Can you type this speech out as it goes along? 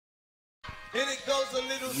And it goes a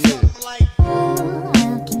little something like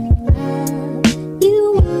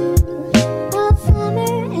you all summer,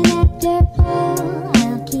 and after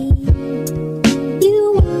I'll keep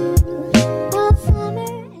you all summer.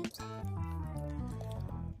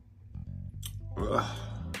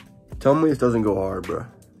 Tell me this doesn't go hard, bro.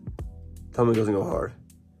 Tell me it doesn't go hard.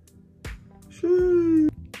 Sheesh.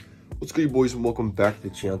 What's good, you boys, and welcome back to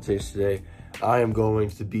the channel. Today I am going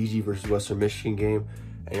to the BG versus Western Michigan game.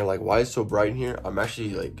 And you're like, why is it so bright in here? I'm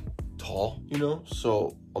actually like tall, you know?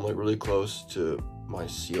 So I'm like really close to my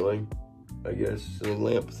ceiling, I guess. Ceiling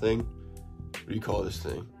lamp thing. What do you call this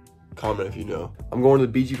thing? Comment if you know. I'm going to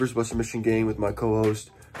the BG versus Western Michigan game with my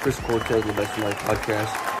co-host, Chris Cortez, the Best in Life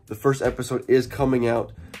podcast. The first episode is coming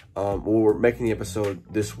out. We're making the episode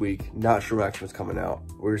this week. Not sure when actually it's coming out.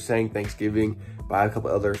 We're saying Thanksgiving, but I have a couple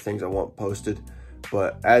other things I want posted.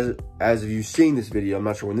 But as of you seeing this video, I'm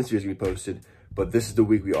not sure when this video is going to be posted, but this is the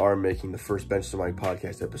week we are making the first Bench to Mike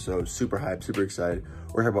podcast episode. Super hyped, super excited.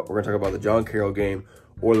 We're gonna talk about the John Carroll game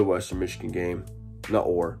or the Western Michigan game. Not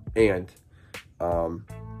or, and. But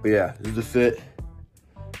yeah, this is the fit.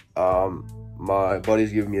 My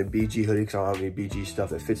buddy's giving me a BG hoodie because I don't have any BG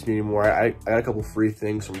stuff that fits me anymore. I got a couple free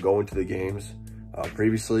things from going to the games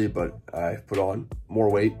previously, but I put on more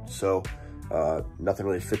weight, so nothing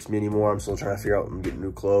really fits me anymore. I'm still trying to figure out I'm getting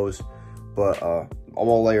new clothes, but I'm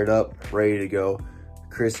all layered up, ready to go.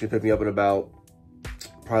 Chris can pick me up in about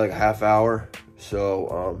probably like a half hour.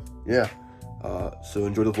 So yeah, so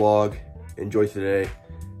enjoy the vlog, enjoy today,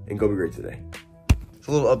 and go be great today.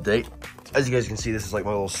 So a little update. As you guys can see, this is like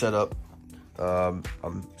my little setup. I'm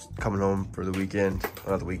coming home for the weekend,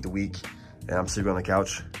 not the week, and I'm sleeping on the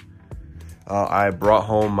couch. I brought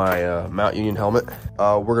home my Mount Union helmet.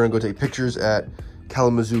 We're gonna go take pictures at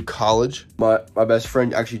Kalamazoo College. My best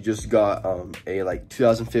friend actually just got a like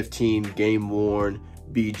 2015 game worn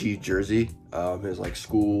BG jersey. His like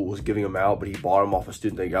school was giving them out, but he bought them off a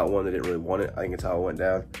student. They got one, they didn't really want it. I think that's how it went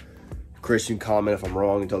down. Chris, you can comment if I'm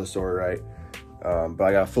wrong and tell the story right. But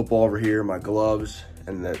I got football over here, my gloves,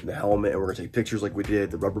 and the helmet, and we're gonna take pictures like we did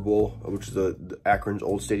at the Rubber Bowl, which is the Akron's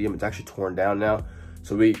old stadium. It's actually torn down now.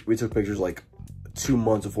 So we took pictures like 2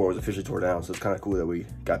 months before it was officially torn down. So it's kind of cool that we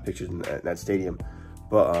got pictures in that stadium.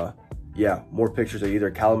 But yeah, more pictures of either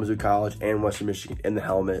Kalamazoo College and Western Michigan in the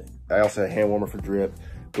helmet. I also had a hand warmer for drip,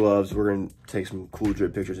 gloves. We're gonna take some cool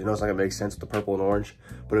drip pictures. I know it's not gonna make sense with the purple and orange,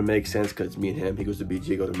 but it makes sense because it's me and him. He goes to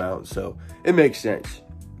BG, I go to Mountain, so it makes sense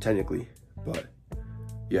technically. But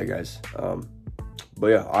yeah, guys. But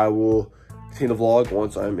yeah, I will continue the vlog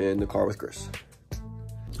once I'm in the car with Chris.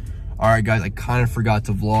 All right, guys, I kind of forgot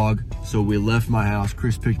to vlog, so we left my house.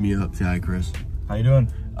 Chris picked me up. Say hi, Chris. How you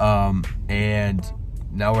doing? And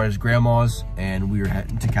now we're at his grandma's, and we are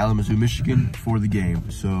heading to Kalamazoo, Michigan for the game.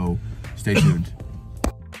 So stay tuned.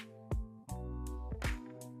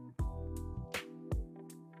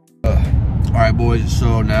 All right, boys.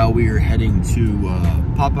 So now we are heading to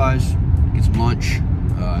Popeyes, get some lunch.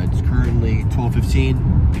 It's currently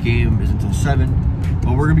 12:15. The game is until 7,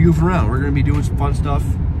 but we're gonna be goofing around. We're gonna be doing some fun stuff.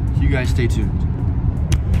 So you guys stay tuned.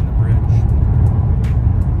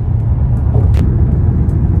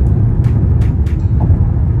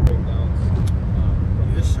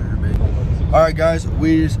 Yes, sir, baby. All right, guys,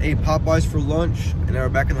 we just ate Popeyes for lunch, and now we're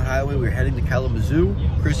back on the highway. We're heading to Kalamazoo.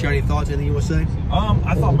 Chris, you got any thoughts? Anything you want to say?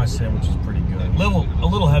 I thought my sandwich was pretty good. A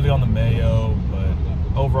little heavy on the mayo,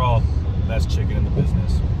 but overall, best chicken in the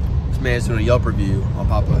business. This man's doing a Yelp review on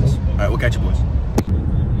Popeyes. All right, we'll catch you, boys.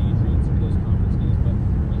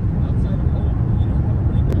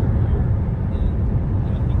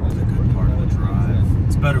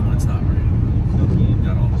 Better when it's not raining.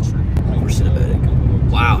 Got all the trees. We're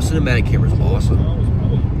cinematic. Wow, cinematic camera's awesome.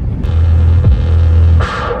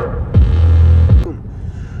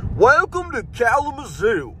 Welcome to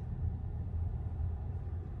Kalamazoo.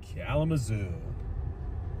 Kalamazoo.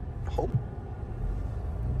 Oh.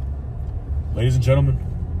 Ladies and gentlemen,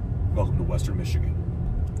 welcome to Western Michigan.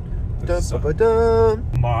 Dun, dun, dun, dun.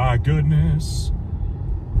 My goodness.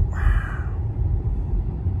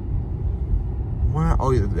 Wow.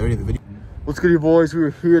 Oh, yeah, the video. What's good, you boys? We were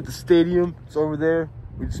here at the stadium. It's over there.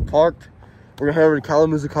 We just parked. We're gonna head over to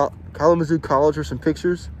Kalamazoo College for some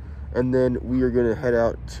pictures, and then we are gonna head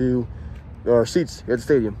out to our seats at the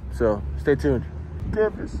stadium. So stay tuned.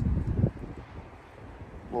 Campus.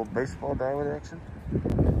 Little baseball diamond action.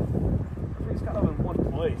 Everything's kind of in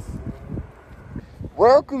one place.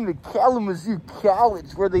 Welcome to Kalamazoo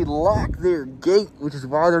College, where they lock their gate, which is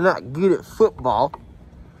why they're not good at football.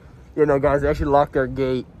 Yeah, no, guys, they actually locked their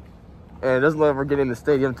gate, and it doesn't let us get in the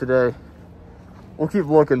stadium today. We'll keep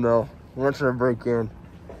looking, though. We're not trying to break in.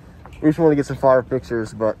 We just want to get some fire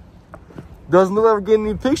pictures, but Doesn't look like we're getting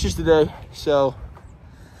any pictures today, so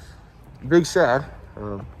big sad.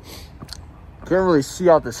 Can't really see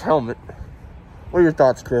out this helmet. What are your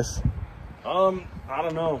thoughts, Chris? I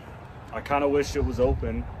don't know. I kind of wish it was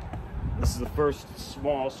open. This is the first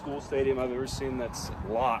small school stadium I've ever seen that's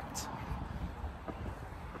locked.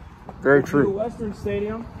 Very true. Western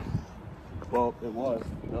Stadium. Well, it was.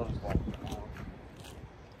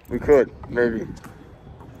 We could, maybe.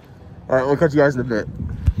 All right, we'll catch you guys in a bit.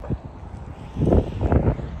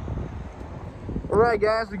 All right,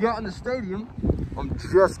 guys, we got in the stadium. I'm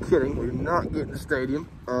just kidding. We're not getting the stadium.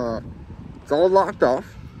 It's all locked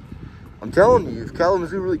off. I'm telling you, if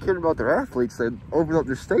Kalamazoo really cared about their athletes, they'd open up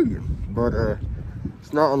their stadium. But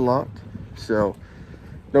it's not unlocked, so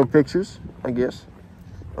no pictures, I guess.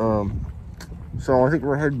 So I think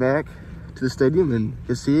we're heading back to the stadium and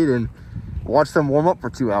get see it and watch them warm up for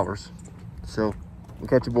 2 hours. So we'll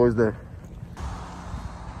catch you boys there.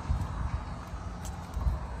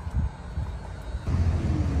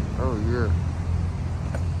 Oh yeah.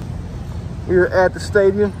 We're at the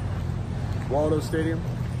stadium. Waldo Stadium.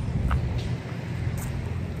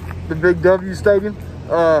 The Big W Stadium.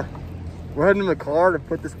 We're heading in the car to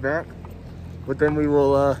put this back, but then we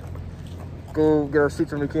will go get our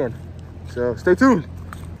seats when we can. So stay tuned.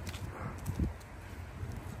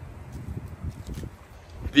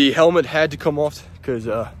 The helmet had to come off because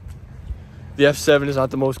the F7 is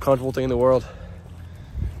not the most comfortable thing in the world.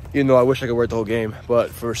 Even though I wish I could wear it the whole game,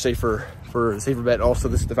 but for safer bet, also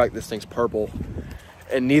the fact that this thing's purple,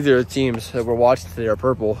 and neither of the teams that we're watching today are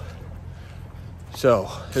purple. So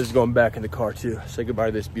this is going back in the car too. Say goodbye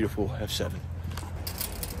to this beautiful F7.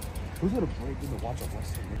 Who's gonna play good to watch on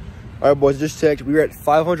Western? All right, boys, just checked. We were at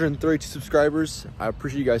 532 subscribers. I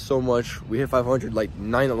appreciate you guys so much. We hit 500 like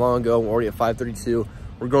not long ago. We're already at 532.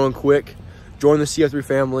 We're going quick. Join the CF3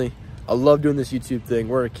 family. I love doing this YouTube thing.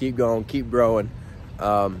 We're gonna keep going, keep growing.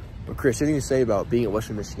 But Chris, anything to say about being at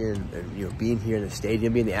Western Michigan and being here in the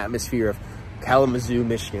stadium, being in the atmosphere of Kalamazoo,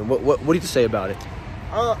 Michigan? What do you have to say about it?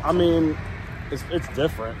 I mean, it's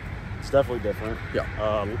different. It's definitely different. Yeah.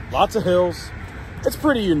 Lots of hills. It's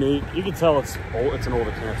pretty unique. You can tell it's old. It's an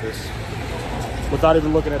older campus. Without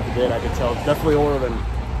even looking at the date, I can tell it's definitely older than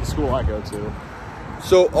the school I go to.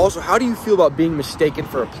 So, also, how do you feel about being mistaken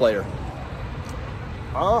for a player?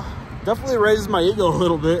 Definitely raises my ego a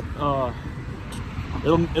little bit.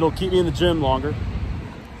 It'll keep me in the gym longer.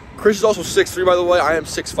 Chris is also 6'3", by the way. I am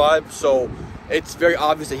 6'5", so it's very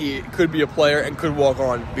obvious that he could be a player and could walk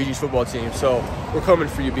on BG's football team. So we're coming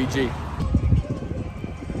for you, BG.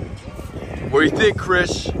 What do you think,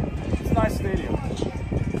 Chris? It's a nice stadium.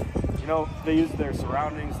 You know, they use their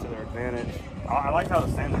surroundings to their advantage. I like how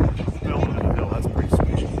the stands are built into the hill. That's pretty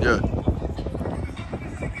sweet. Yeah.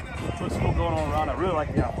 Looks cool going all around. I really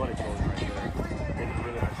like the athletic building right there. They did a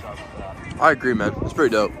really nice job with that. I agree, man. It's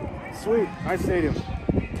pretty dope. Sweet. Nice stadium.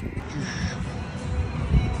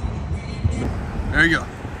 There you go.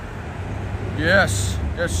 Yes.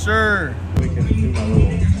 Yes, sir. We can do my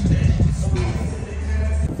little...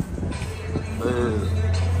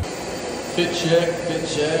 Fit check, fit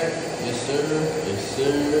check. Yes, sir. Yes,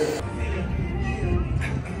 sir.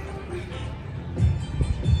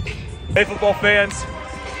 Hey, football fans.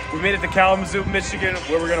 We made it to Kalamazoo, Michigan,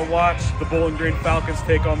 where we're going to watch the Bowling Green Falcons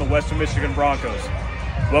take on the Western Michigan Broncos.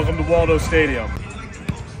 Welcome to Waldo Stadium.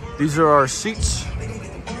 These are our seats.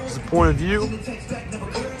 This is the point of view.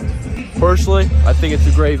 Personally, I think it's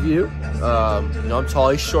a great view. I'm tall,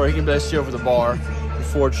 he's short, he can best see over the bar,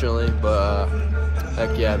 unfortunately, but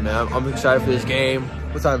heck yeah, man. I'm excited for this game.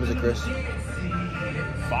 What time is it, Chris?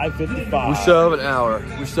 5:55. We still have an hour.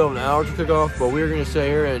 We still have an hour to kick off, but we're going to stay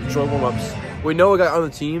here and enjoy warm-ups. We know a guy on the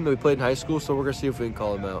team that we played in high school, so we're going to see if we can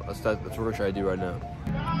call him out. That's what we're going to try to do right now.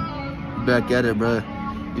 You back at it, bro.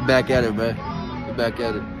 You back at it, bro. You back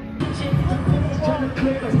at it.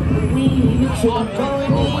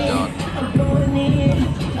 Oh, my God.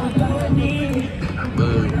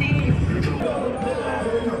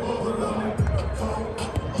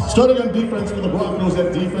 Starting on defense for the Broncos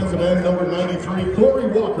at defensive end, number 93, Corey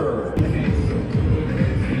Walker.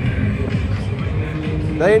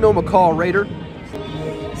 That ain't no McCall Raider.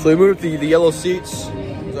 So we moved to the yellow seats.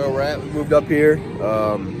 That's where we're at. We moved up here.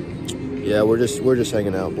 Yeah, we're just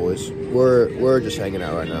hanging out, boys. We're just hanging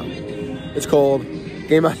out right now. It's cold.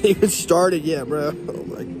 Game hasn't even started yet, bro. Oh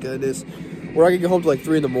my goodness. We're not gonna get home till like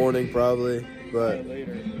 3 in the morning, probably. But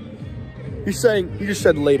he just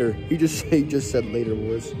said later. He just said later,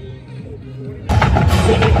 boys.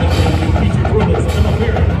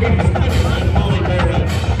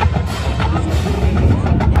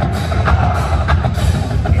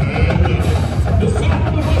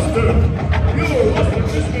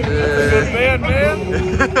 Good man.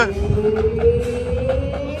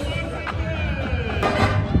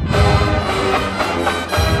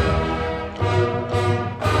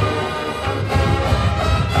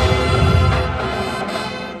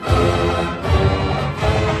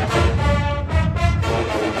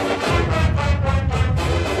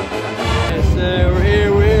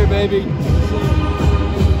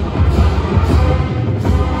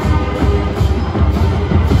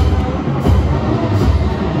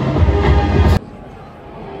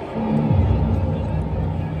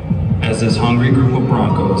 as this hungry group of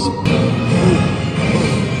Broncos.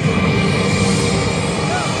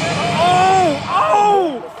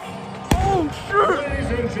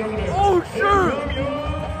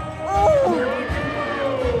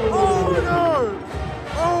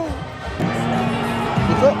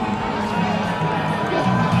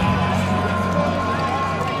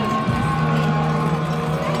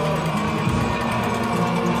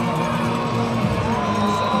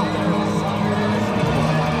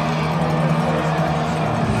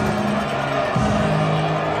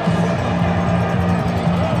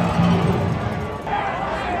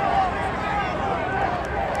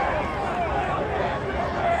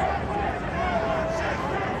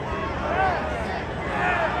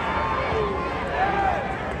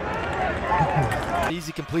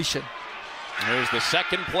 Easy completion. There's the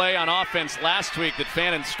second play on offense last week that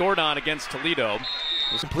Fannin scored on against Toledo.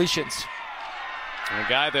 Completions. And a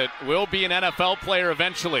guy that will be an NFL player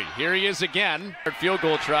eventually. Here he is again. Field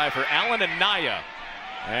goal try for Allen and Naya.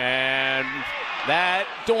 And that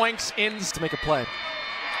doinks in To make a play.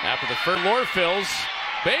 after the first floor fills.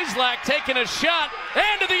 Bazelak taking a shot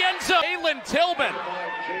into the end zone. Jalen Tillman.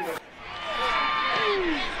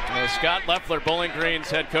 Scott Leffler, Bowling Green's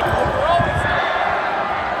head coach.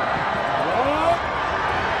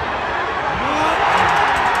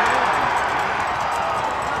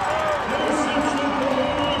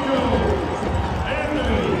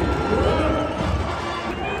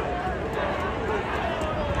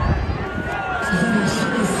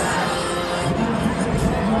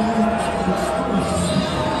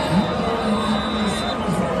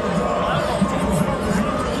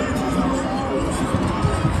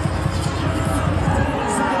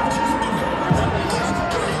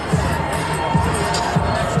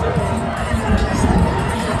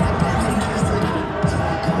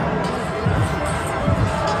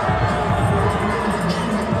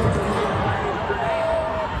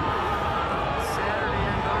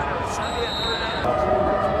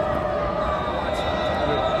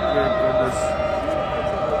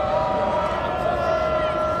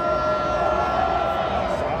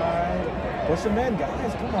 Push him in,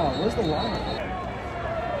 guys. Come on. Where's the line?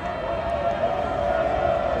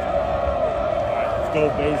 Let's go,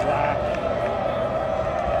 Bazelak.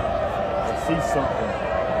 Let's see something.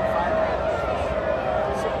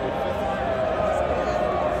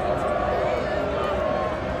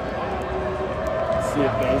 Let's see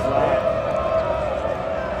it, Bazelak.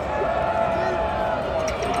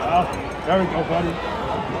 Oh, there we go, buddy.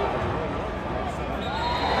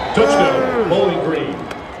 Touchdown, Bowling Green.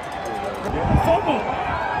 Fumble.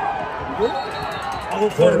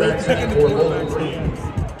 Quarterback sack for Bowling Green.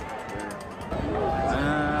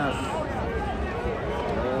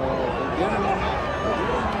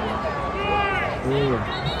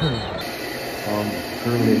 I'm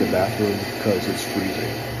currently in the bathroom because it's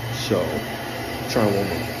freezing. So, try one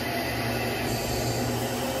more.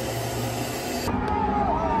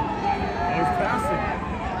 There's passing.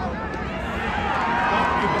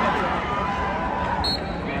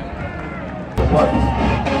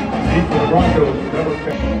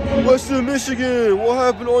 Western Michigan, what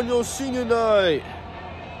happened on your senior night?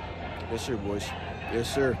 Yes, sir, boys. Yes,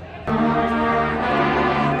 sir.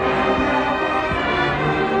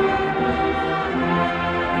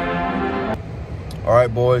 All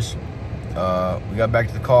right, boys. We got back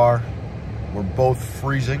to the car. We're both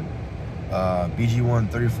freezing. BG won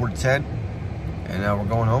 34-10, and now we're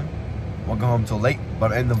going home. Won't go home till late,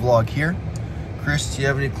 but end the vlog here. Chris, do you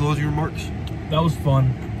have any closing remarks? That was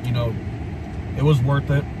fun. You know, it was worth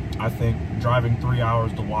it. I think driving 3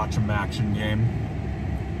 hours to watch a Maction game.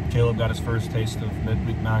 Caleb got his first taste of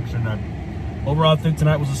midweek Maction. Overall, I think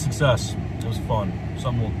tonight was a success. It was fun.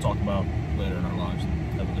 Something we'll talk about later in our lives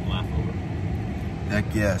and have a good laugh over.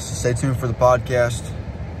 Heck yes. Stay tuned for the podcast.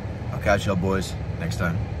 I'll catch y'all boys next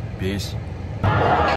time. Peace.